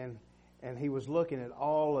 and he was looking at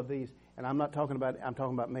all of these, and I'm talking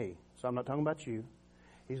about me, so I'm not talking about you.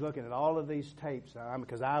 He's looking at all of these tapes,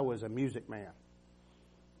 because I was a music man.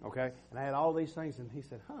 Okay? And I had all these things, and he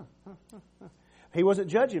said, He wasn't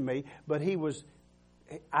judging me, but he was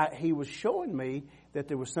showing me that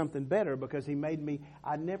there was something better, because he made me,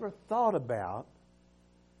 I never thought about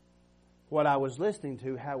what I was listening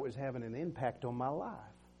to, how it was having an impact on my life.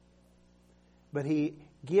 But he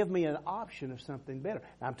gave me an option of something better.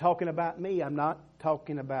 Now, I'm talking about me. I'm not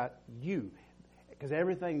talking about you. Because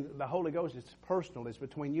everything, the Holy Ghost, is personal. It's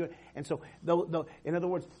between you. And so, in other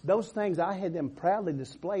words, those things, I had them proudly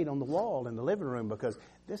displayed on the wall in the living room, because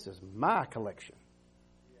this is my collection.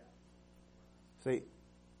 See,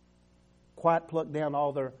 quite plucked down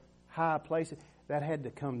all their high places. That had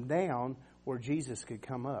to come down where Jesus could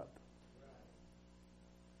come up.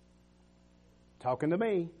 Talking to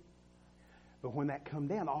me. But when that come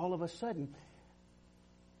down, all of a sudden,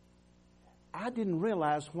 I didn't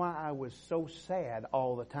realize why I was so sad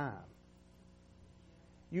all the time.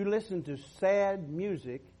 You listen to sad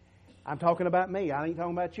music. I'm talking about me. I ain't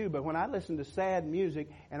talking about you. But when I listen to sad music,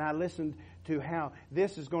 and I listened to how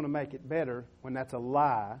this is going to make it better, when that's a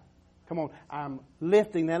lie. Come on, I'm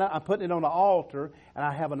lifting that up. I'm putting it on an altar, and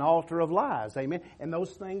I have an altar of lies. Amen. And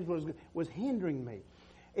those things was hindering me.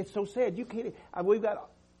 It's so sad. You can't. We've got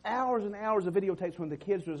hours and hours of videotapes when the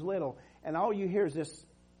kids was little, and all you hear is this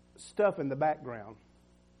stuff in the background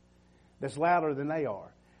that's louder than they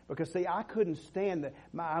are. Because see, I couldn't stand that.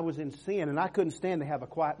 I was in sin, and I couldn't stand to have a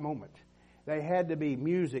quiet moment. They had to be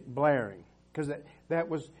music blaring, because that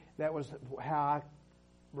was how I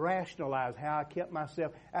rationalized, how I kept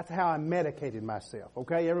myself. That's how I medicated myself.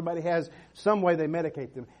 Okay, everybody has some way they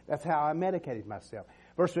medicate them. That's how I medicated myself.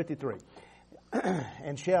 Verse 53.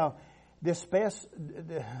 And shall dispossess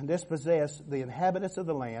the inhabitants of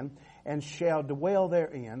the land, and shall dwell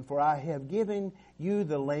therein, for I have given you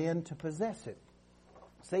the land to possess it.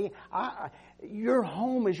 See, your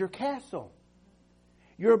home is your castle.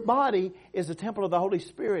 Your body is the temple of the Holy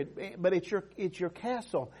Spirit, but it's your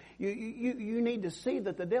castle. You need to see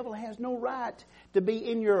that the devil has no right to be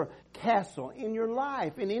in your castle, in your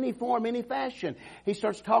life, in any form, any fashion. He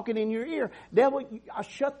starts talking in your ear. Devil, I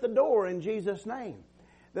shut the door in Jesus' name.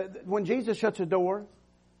 When Jesus shuts a door,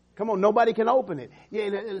 come on, nobody can open it.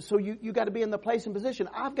 Yeah, so you got to be in the place and position.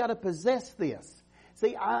 I've got to possess this.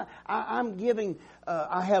 See, I'm giving.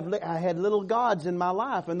 I had little gods in my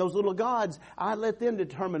life, and those little gods, I let them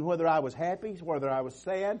determine whether I was happy, whether I was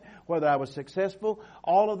sad, whether I was successful.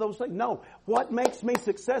 All of those things. No, what makes me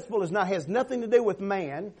successful has nothing to do with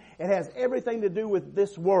man. It has everything to do with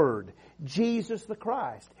this Word, Jesus the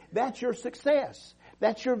Christ. That's your success.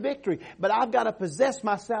 That's your victory. But I've got to possess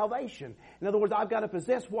my salvation. In other words, I've got to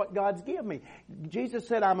possess what God's given me. Jesus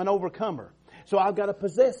said I'm an overcomer. So I've got to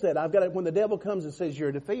possess that. I've got to, when the devil comes and says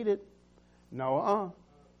you're defeated, no,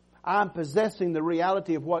 I'm possessing the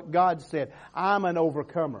reality of what God said. I'm an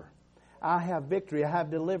overcomer. I have victory. I have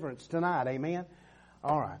deliverance tonight. Amen?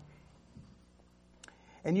 All right.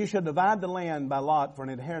 And you shall divide the land by lot for an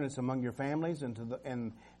inheritance among your families, and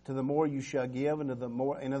to the more you shall give, and to the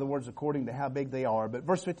more, in other words, according to how big they are. But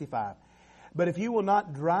verse 55, But if you will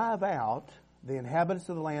not drive out the inhabitants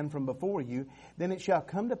of the land from before you, then it shall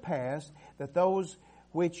come to pass that those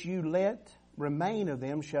which you let remain of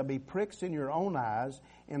them shall be pricks in your own eyes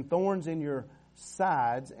and thorns in your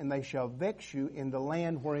sides, and they shall vex you in the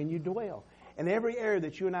land wherein you dwell. In every area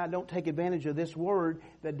that you and I don't take advantage of this word,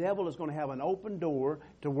 the devil is going to have an open door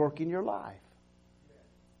to work in your life.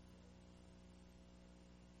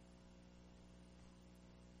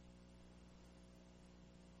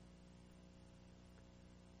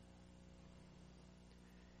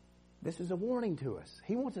 This is a warning to us.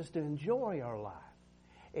 He wants us to enjoy our life.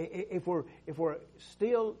 If we're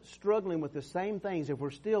still struggling with the same things, if we're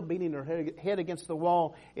still beating our head against the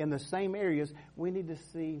wall in the same areas, we need to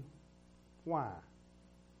see why.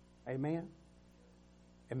 Amen?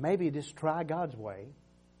 And maybe just try God's way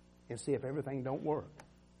and see if everything don't work.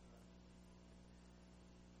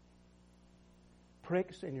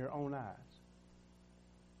 Pricks in your own eyes.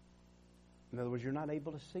 In other words, you're not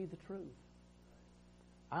able to see the truth.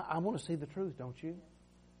 I want to see the truth, don't you?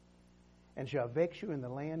 And shall vex you in the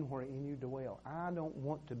land wherein you dwell. I don't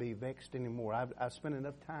want to be vexed anymore. I've spent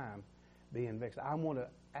enough time being vexed. I want to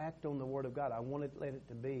act on the Word of God. I want to let it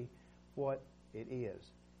to be what it is.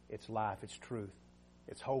 It's life, it's truth,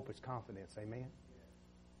 it's hope, it's confidence. Amen?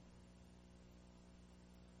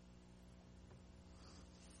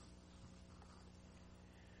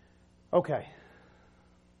 Okay.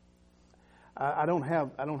 I don't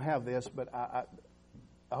have this, but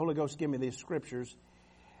the Holy Ghost gave me these scriptures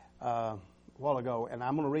a while ago, and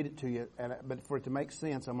I'm going to read it to you. But for it to make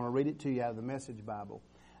sense, I'm going to read it to you out of the Message Bible.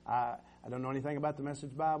 I don't know anything about the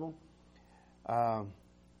Message Bible,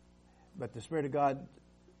 but the Spirit of God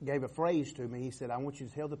gave a phrase to me. He said, I want you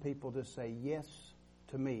to tell the people to say yes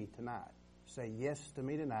to me tonight. Say yes to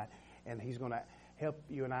me tonight. And He's going to help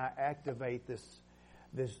you and I activate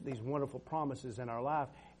these wonderful promises in our life.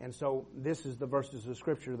 And so this is the verses of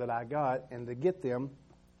Scripture that I got, and to get them,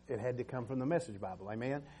 it had to come from the Message Bible.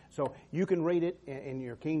 Amen? So you can read it in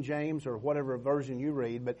your King James or whatever version you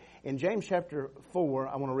read. But in James chapter 4,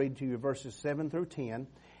 I want to read to you verses 7 through 10.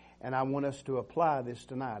 And I want us to apply this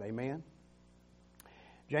tonight. Amen?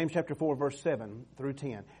 James chapter 4, verse 7 through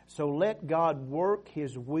 10. So let God work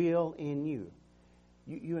His will in you.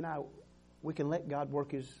 You and I, we can let God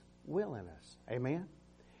work His will in us. Amen?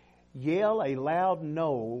 Yell a loud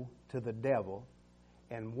no to the devil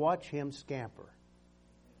and watch him scamper.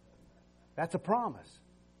 That's a promise.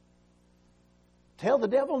 Tell the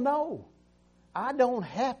devil no. I don't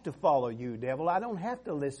have to follow you, devil. I don't have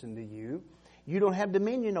to listen to you. You don't have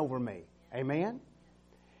dominion over me. Amen?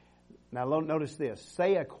 Now notice this.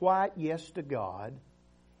 Say a quiet yes to God,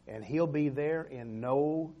 and He'll be there in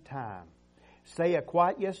no time. Say a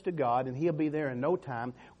quiet yes to God, and He'll be there in no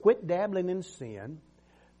time. Quit dabbling in sin.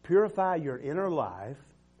 Purify your inner life.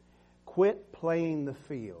 Quit playing the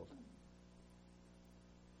field.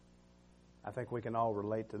 I think we can all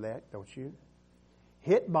relate to that, don't you?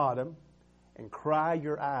 Hit bottom and cry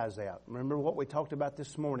your eyes out. Remember what we talked about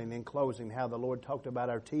this morning in closing, how the Lord talked about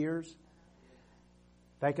our tears?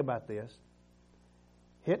 Think about this.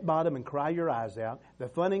 Hit bottom and cry your eyes out. The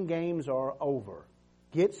fun and games are over.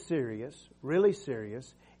 Get serious, really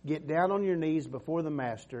serious. Get down on your knees before the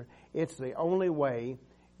Master. It's the only way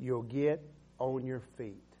you'll get on your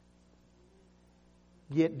feet.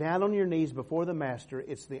 Get down on your knees before the Master.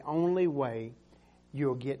 It's the only way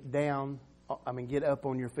you'll get up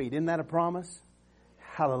on your feet. Isn't that a promise?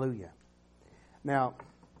 Hallelujah. Now,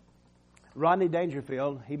 Rodney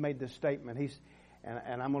Dangerfield, he made this statement.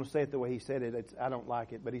 And I'm going to say it the way he said it. I don't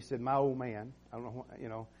like it, but he said, my old man, I don't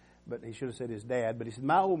know, but he should have said his dad, but he said,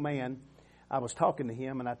 my old man, I was talking to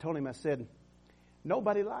him, and I told him, I said,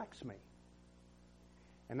 nobody likes me.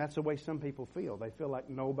 And that's the way some people feel. They feel like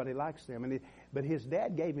nobody likes them. But his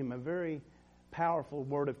dad gave him a very powerful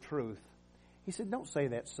word of truth. He said, don't say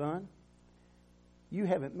that, son. You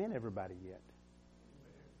haven't met everybody yet.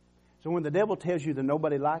 So when the devil tells you that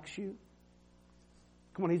nobody likes you,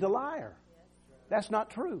 come on, he's a liar. That's not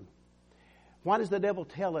true. Why does the devil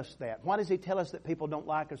tell us that? Why does he tell us that people don't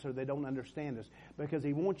like us or they don't understand us? Because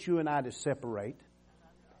he wants you and I to separate.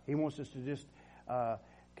 He wants us to just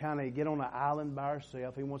kind of get on an island by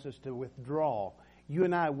ourselves. He wants us to withdraw. You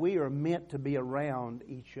and I, we are meant to be around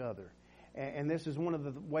each other. And this is one of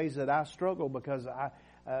the ways that I struggle, because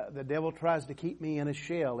the devil tries to keep me in a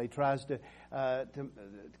shell. He tries to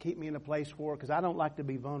keep me in a place because I don't like to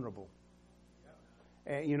be vulnerable.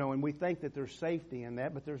 And we think that there's safety in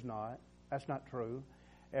that, but there's not. That's not true.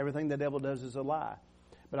 Everything the devil does is a lie.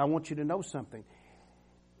 But I want you to know something.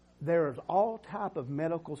 There's all type of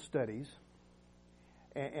medical studies,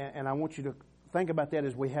 and I want you to think about that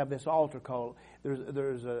as we have this altar call.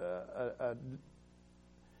 There's a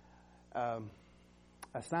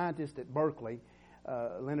scientist at Berkeley,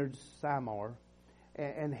 Leonard Seymour,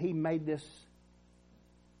 and he made this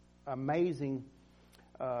amazing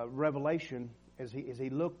revelation as he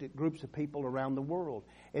looked at groups of people around the world.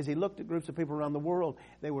 As he looked at groups of people around the world,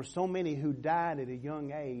 there were so many who died at a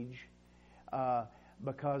young age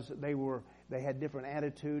because they had different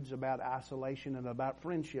attitudes about isolation and about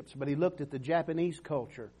friendships. But he looked at the Japanese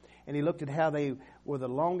culture, and he looked at how they were the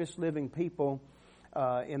longest living people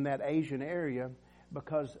in that Asian area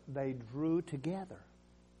because they drew together.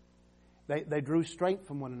 They drew strength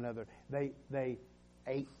from one another. They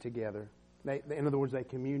ate together. In other words, they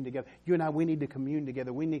communed together. You and I, we need to commune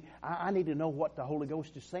together. I need to know what the Holy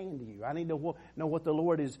Ghost is saying to you. I need to know what the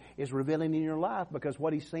Lord is revealing in your life, because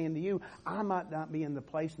what He's saying to you, I might not be in the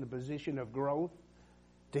place and the position of growth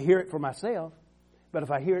to hear it for myself, but if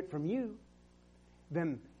I hear it from you,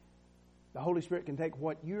 then the Holy Spirit can take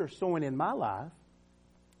what you're sowing in my life,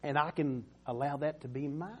 and I can allow that to be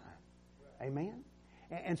mine. Amen?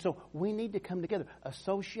 And so we need to come together.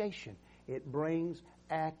 Association, it brings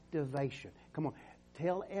activation. Come on,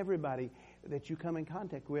 tell everybody that you come in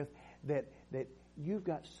contact with that you've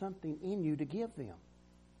got something in you to give them.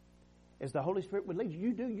 As the Holy Spirit would lead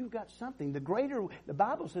you, you've got something. The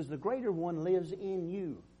Bible says the greater one lives in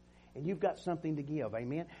you, and you've got something to give.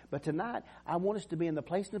 Amen? But tonight, I want us to be in the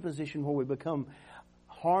place and the position where we become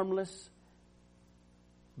harmless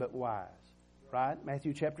but wise. Right?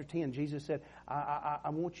 Matthew chapter 10, Jesus said, I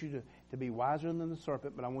want you to be wiser than the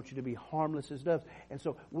serpent, but I want you to be harmless as doves. And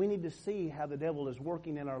so we need to see how the devil is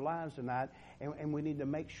working in our lives tonight, and we need to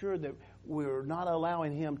make sure that we're not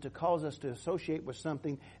allowing him to cause us to associate with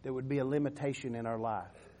something that would be a limitation in our life.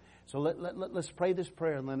 So let's pray this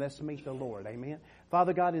prayer, and then let's meet the Lord. Amen?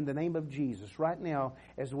 Father God, in the name of Jesus, right now,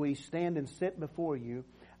 as we stand and sit before you,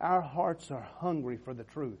 our hearts are hungry for the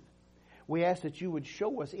truth. We ask that you would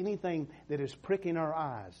show us anything that is pricking our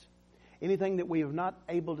eyes, anything that we are not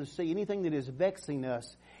able to see, anything that is vexing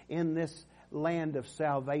us in this land of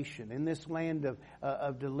salvation, in this land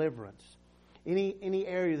of deliverance. Any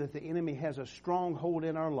area that the enemy has a stronghold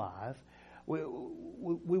in our life, we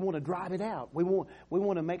want to drive it out. We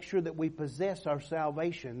want to make sure that we possess our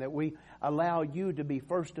salvation, that we allow you to be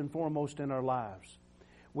first and foremost in our lives.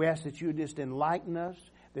 We ask that you would just enlighten us,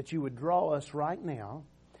 that you would draw us right now,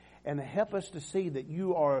 and help us to see that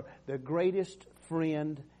you are the greatest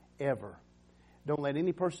friend ever. Don't let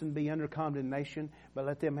any person be under condemnation, but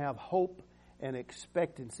let them have hope and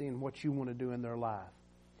expectancy in what you want to do in their life.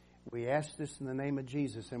 We ask this in the name of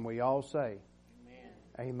Jesus, and we all say,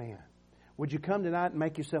 Amen. Amen. Would you come tonight and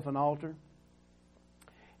make yourself an altar?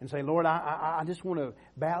 And say, Lord, I just want to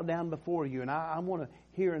bow down before you, and I want to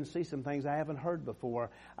hear and see some things I haven't heard before.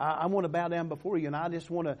 I want to bow down before you, and I just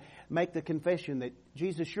want to make the confession that,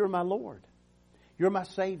 Jesus, you're my Lord. You're my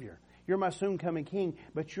Savior. You're my soon-coming King,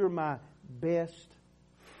 but you're my best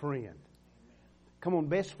friend. Come on,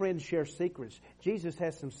 best friends share secrets. Jesus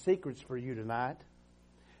has some secrets for you tonight.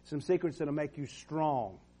 Some secrets that will make you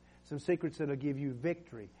strong. Some secrets that will give you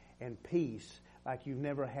victory and peace like you've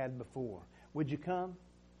never had before. Would you come?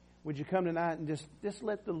 Would you come tonight and just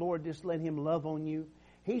let the Lord, just let Him love on you?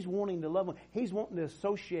 He's wanting to love on you. He's wanting to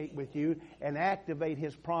associate with you and activate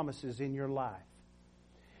His promises in your life.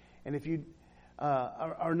 And if you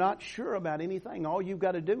are not sure about anything, all you've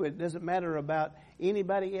got to do, it doesn't matter about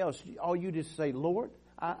anybody else. All you just say, Lord,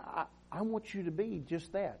 I want you to be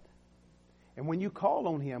just that. And when you call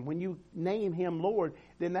on Him, when you name Him Lord,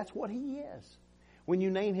 then that's what He is. When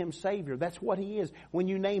you name Him Savior, that's what He is. When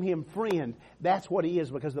you name Him friend, that's what He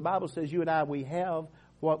is. Because the Bible says you and I, we have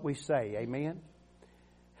what we say. Amen?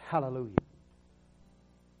 Hallelujah.